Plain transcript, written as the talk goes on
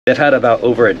They've had about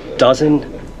over a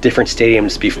dozen different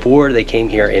stadiums before they came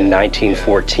here in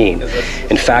 1914.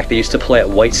 In fact, they used to play at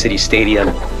White City Stadium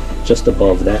just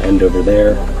above that end over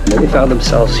there. And then they found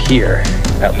themselves here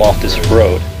at Loftus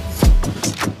Road.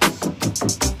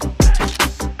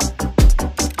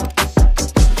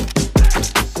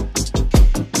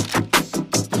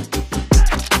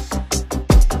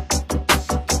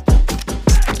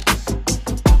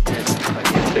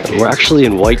 We're actually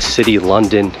in White City,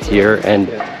 London here, and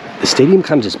the stadium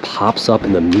kind of just pops up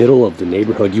in the middle of the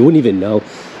neighborhood. You wouldn't even know.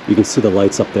 You can see the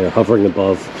lights up there hovering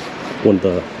above one of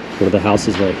the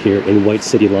houses right here in White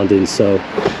City, London. So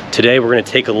today we're going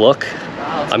to take a look.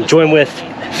 I'm joined with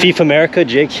FIFA America,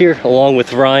 Jake here, along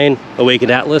with Ryan,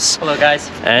 Awakened Atlas. Hello guys.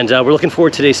 And we're looking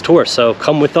forward to today's tour, so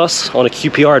come with us on a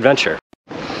QPR adventure.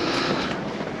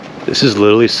 This is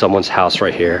literally someone's house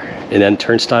right here, and then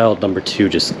turnstile number 2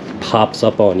 just pops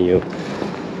up on you.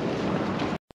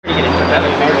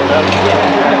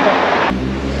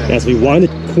 As we wind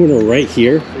the corner right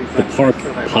here, the park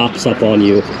pops up on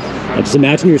you. Now just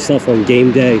imagine yourself on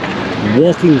game day,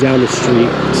 walking down the street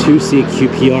to see a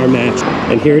QPR match.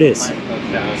 And here it is,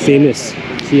 famous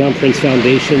Kiyan Prince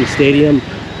Foundation Stadium,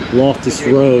 Loftus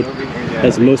Road,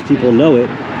 as most people know it.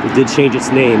 It did change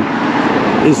its name,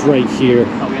 is right here,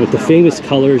 with the famous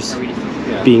colors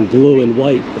being blue and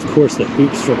white, of course the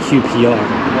hoops for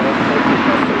QPR.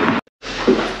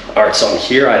 Alright, so I'm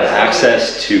here, I have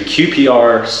access to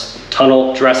QPR's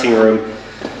tunnel dressing room.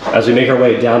 As we make our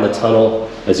way down the tunnel,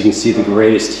 as you can see, the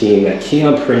greatest team at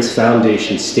Kiyan Prince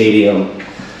Foundation Stadium.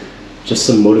 Just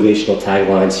some motivational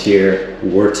taglines here,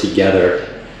 we're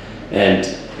together. And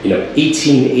you know,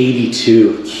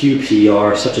 1882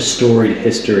 QPR, such a storied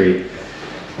history.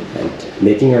 And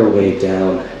making our way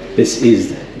down, this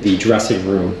is the dressing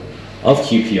room of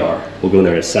QPR. We'll go in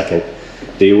there in a second.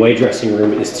 The away dressing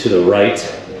room is to the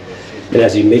right. And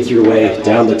as you make your way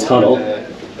down the tunnel,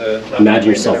 imagine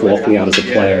yourself walking out as a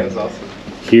player.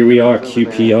 Here we are,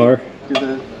 QPR.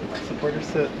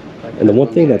 And the one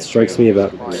thing that strikes me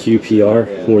about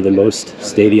QPR more than most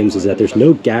stadiums is that there's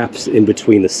no gaps in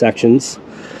between the sections.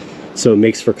 So it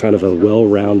makes for kind of a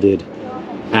well-rounded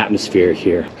atmosphere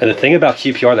here. And the thing about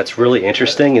QPR that's really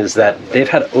interesting is that they've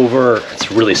had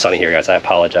it's really sunny here, guys, I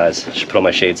apologize, I should put on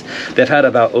my shades. They've had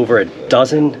about over a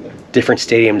dozen different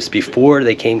stadiums before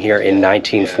they came here in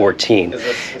 1914.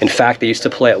 In fact, they used to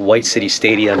play at White City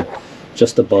Stadium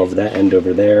just above that end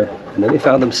over there. And then they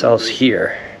found themselves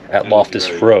here at Loftus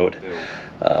Road.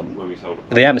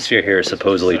 The atmosphere here is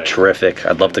supposedly terrific.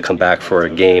 I'd love to come back for a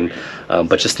game,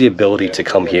 but just the ability to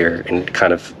come here and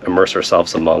kind of immerse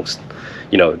ourselves amongst,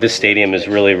 you know, this stadium is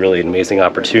really, really an amazing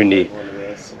opportunity.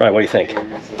 Ryan, what do you think?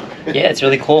 Yeah, it's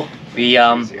really cool. We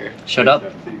showed up,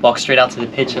 walked straight out to the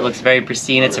pitch. It looks very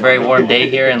pristine. It's a very warm day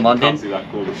here in London.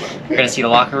 We're gonna see the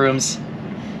locker rooms.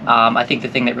 I think the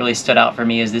thing that really stood out for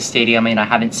me is this stadium, and I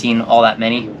haven't seen all that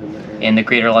many in the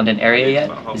greater London area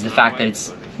yet, is the fact that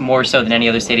it's more so than any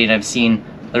other stadium I've seen,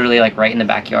 literally like right in the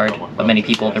backyard of many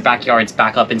people. Their backyards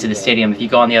back up into the stadium. If you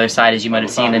go on the other side, as you might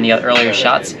have seen in the earlier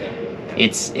shots,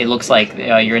 it looks like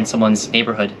you're in someone's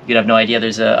neighborhood. You'd have no idea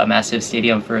there's a massive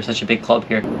stadium for such a big club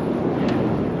here.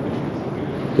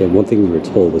 Yeah, one thing we were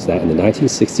told was that in the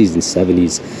 1960s and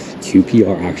 70s,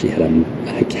 QPR actually had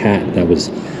a cat that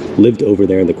lived over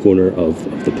there in the corner of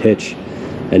the pitch.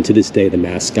 And to this day, the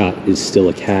mascot is still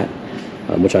a cat,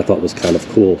 which I thought was kind of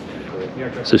cool.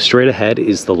 So straight ahead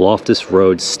is the Loftus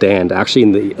Road stand, actually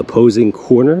in the opposing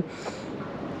corner.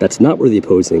 That's not where the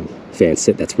opposing fans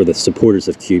sit, that's where the supporters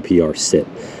of QPR sit.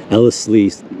 Ellerslie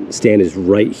stand is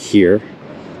right here,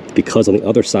 because on the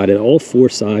other side, and all 4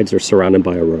 sides are surrounded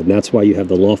by a road. And that's why you have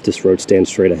the Loftus Road stand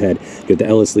straight ahead. You have the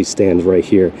Ellerslie stand right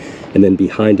here. And then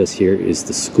behind us here is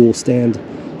the school stand,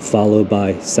 followed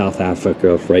by South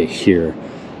Africa right here,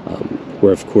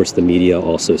 where of course the media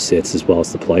also sits, as well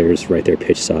as the players right there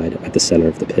pitch side at the center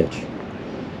of the pitch.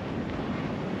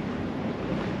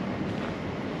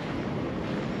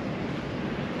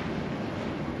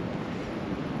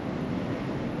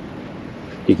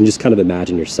 You can just kind of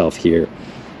imagine yourself here,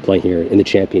 playing here in the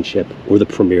Championship or the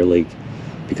Premier League,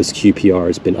 because QPR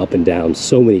has been up and down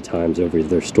so many times over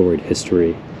their storied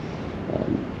history.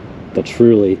 But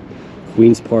truly,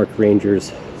 Queen's Park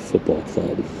Rangers Football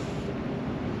Club,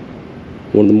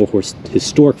 one of the more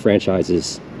historic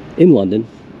franchises in London,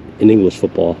 in English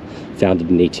football, founded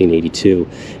in 1882.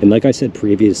 And like I said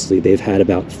previously, they've had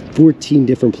about 14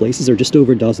 different places, or just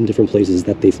over a dozen different places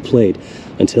that they've played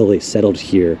until they settled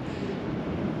here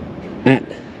at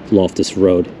Loftus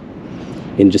Road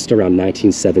in just around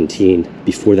 1917.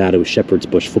 Before that, it was Shepherd's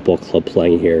Bush Football Club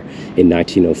playing here in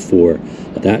 1904.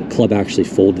 That club actually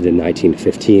folded in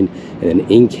 1915, and then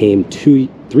in came 3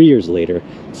 years later,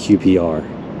 QPR.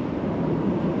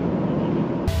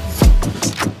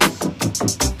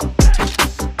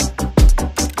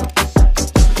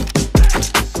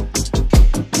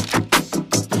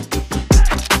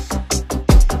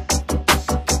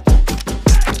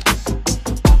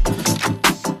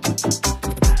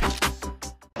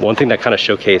 One thing that kind of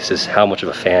showcases how much of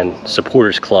a fan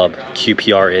supporters club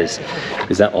QPR is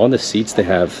that on the seats they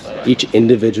have each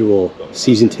individual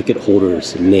season ticket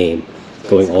holder's name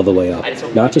going all the way up.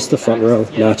 Not just the front row,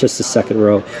 not just the second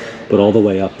row, but all the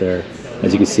way up there.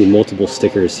 As you can see, multiple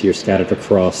stickers here scattered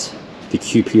across the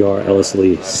QPR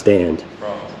Ellerslie stand.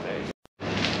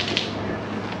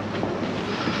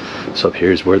 So up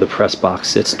here is where the press box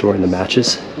sits during the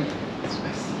matches.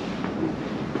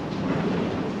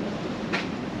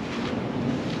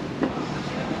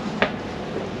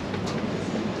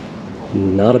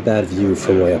 Not a bad view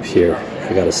from way up here,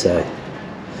 I gotta say.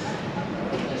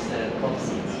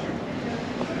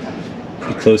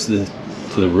 Pretty close to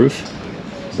the roof,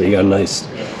 but you got a nice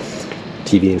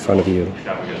TV in front of you.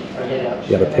 You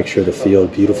got a picture of the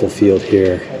field, beautiful field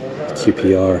here,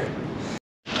 QPR.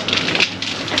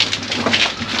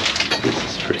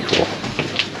 This is pretty cool.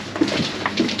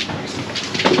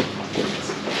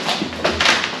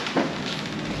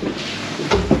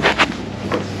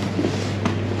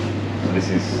 This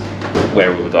is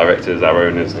where all the directors, our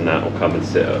owners and that will come and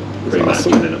sit at pre-match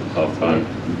awesome. and then at half-time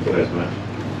post-match.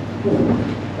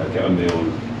 Get a meal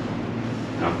and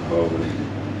alcohol and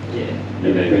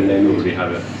you name it, they already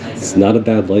have it. It's not a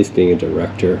bad life being a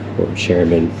director or a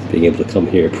chairman, being able to come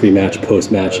here pre-match,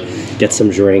 post-match, get some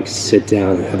drinks, sit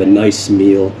down, have a nice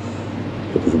meal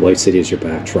with the White City as your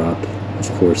backdrop.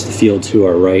 Of course, the field to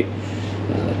our right.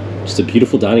 Just a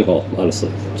beautiful dining hall, honestly.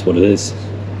 That's what it is.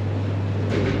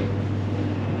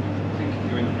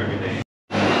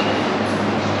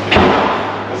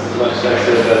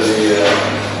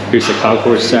 Here's the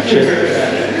concourse section.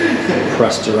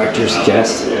 Press directors,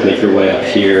 guests, make your way up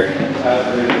here.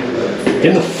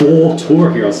 Getting the full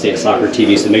tour here on State of Soccer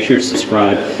TV, so make sure to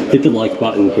subscribe, hit the like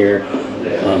button here,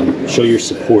 show your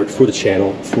support for the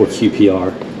channel, for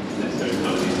QPR.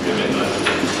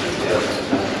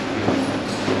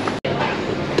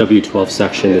 W12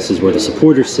 section, this is where the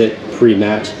supporters sit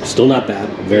pre-match. Still not bad,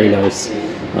 very nice.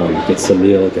 Get some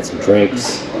meal, get some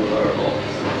drinks.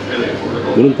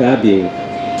 Wouldn't bad being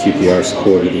QPR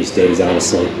supporter these days,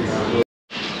 honestly.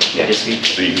 Yeah, this week.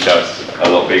 So you can tell it's a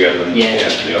lot bigger than the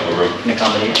other room. Can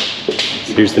accommodate.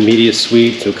 Here's the media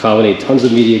suite to accommodate tons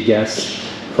of media guests,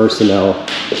 personnel.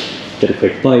 Get a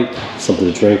quick bite,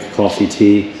 something to drink, coffee,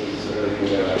 tea.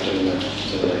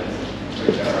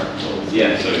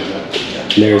 Yeah, so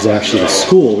And there's actually the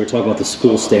school. We're talking about the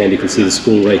school stand. You can see the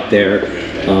school right there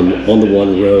on the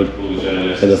one road.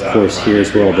 And of course,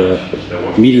 here's where all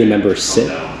the media members sit.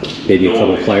 Maybe a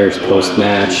couple players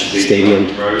post-match, stadium,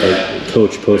 or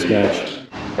coach post-match.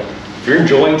 If you're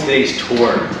enjoying today's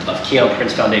tour of Kiyan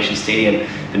Prince Foundation Stadium,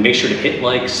 then make sure to hit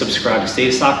like, subscribe to State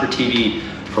of Soccer TV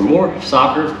for more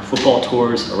soccer, football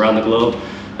tours around the globe,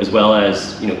 as well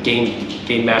as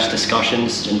game match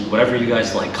discussions and whatever you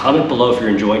guys like. Comment below if you're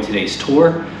enjoying today's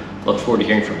tour. Look forward to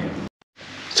hearing from you.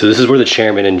 So this is where the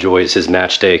chairman enjoys his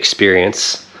match day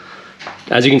experience.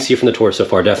 As you can see from the tour so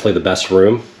far, definitely the best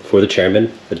room for the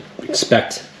chairman, but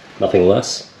expect nothing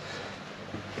less.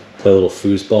 Play a little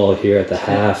foosball here at the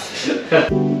half.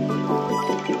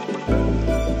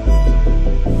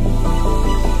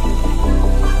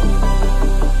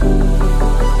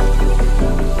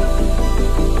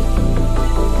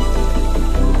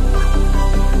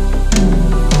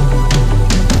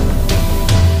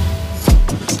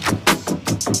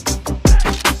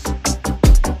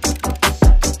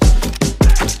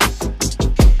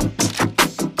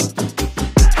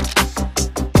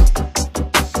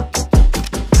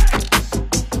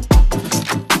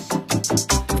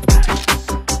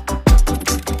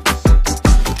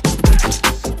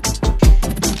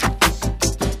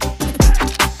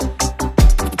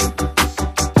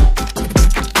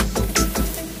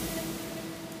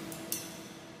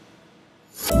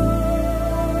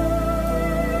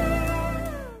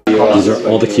 These are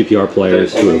all the QPR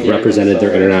players who have represented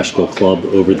their international club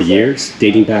over the years,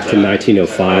 dating back to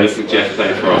 1905.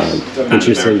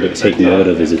 Interesting to take note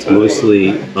of is it's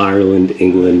mostly Ireland,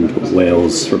 England,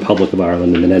 Wales, Republic of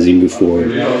Ireland, and then as you move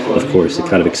forward, of course, it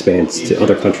kind of expands to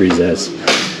other countries as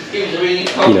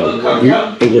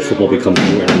English football becomes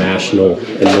more international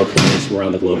and more players from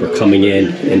around the globe are coming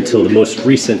in until the most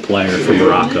recent player from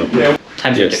Morocco.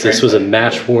 Times are Yes, different. this was a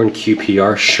match-worn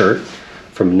QPR shirt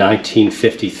from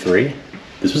 1953.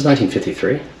 This was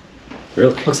 1953?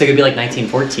 Really? Looks like it'd be like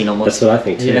 1914 almost. That's what I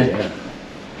think too, Yeah. yeah.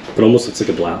 But almost looks like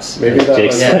a blouse. Maybe Like that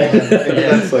Jake's was, said. maybe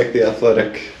that's like the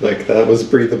athletic, like that was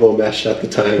breathable mesh at the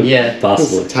time. Yeah. It was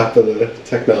Possibly. the top of the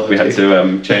technology. We had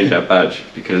to change our badge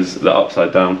because the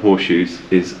upside down horseshoes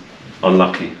is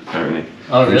unlucky, apparently.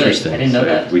 Oh, really? Interesting. I didn't know So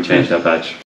that. we changed our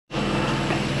badge.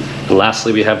 And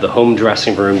lastly, we have the home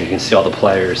dressing room. You can see all the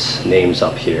players' names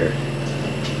up here.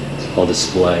 It's all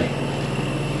display.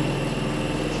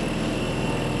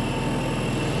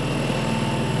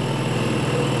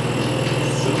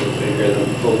 Super bigger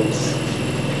than holes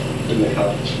in the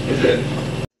couch. Is it?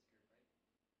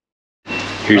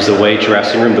 Here's the away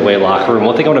dressing room, the away locker room.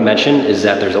 One thing I want to mention is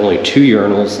that there's only 2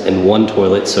 urinals and 1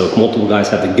 toilet, so if multiple guys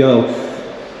have to go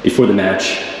before the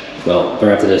match, well, they're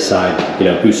gonna have to decide, you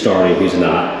know, who's starting, who's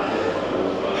not.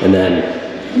 And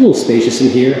then a little spacious in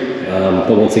here,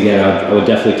 but once again, I would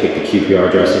definitely take the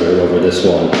QPR dressing room over this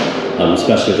one,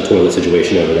 especially with the toilet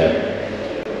situation over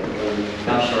there.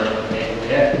 How short? Okay.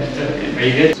 Yeah. Are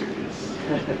you good?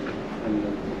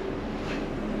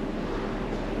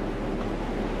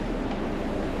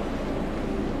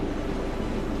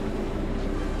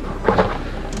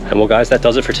 And well guys, that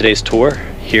does it for today's tour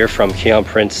here from Kiyan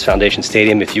Prince Foundation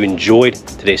Stadium. If you enjoyed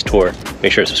today's tour,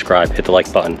 make sure to subscribe, hit the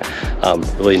like button.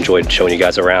 Really enjoyed showing you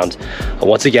guys around.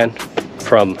 Once again,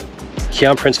 from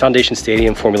Kiyan Prince Foundation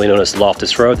Stadium, formerly known as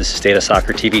Loftus Road, this is Data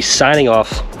Soccer TV signing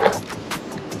off.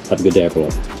 Have a good day,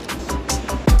 everyone.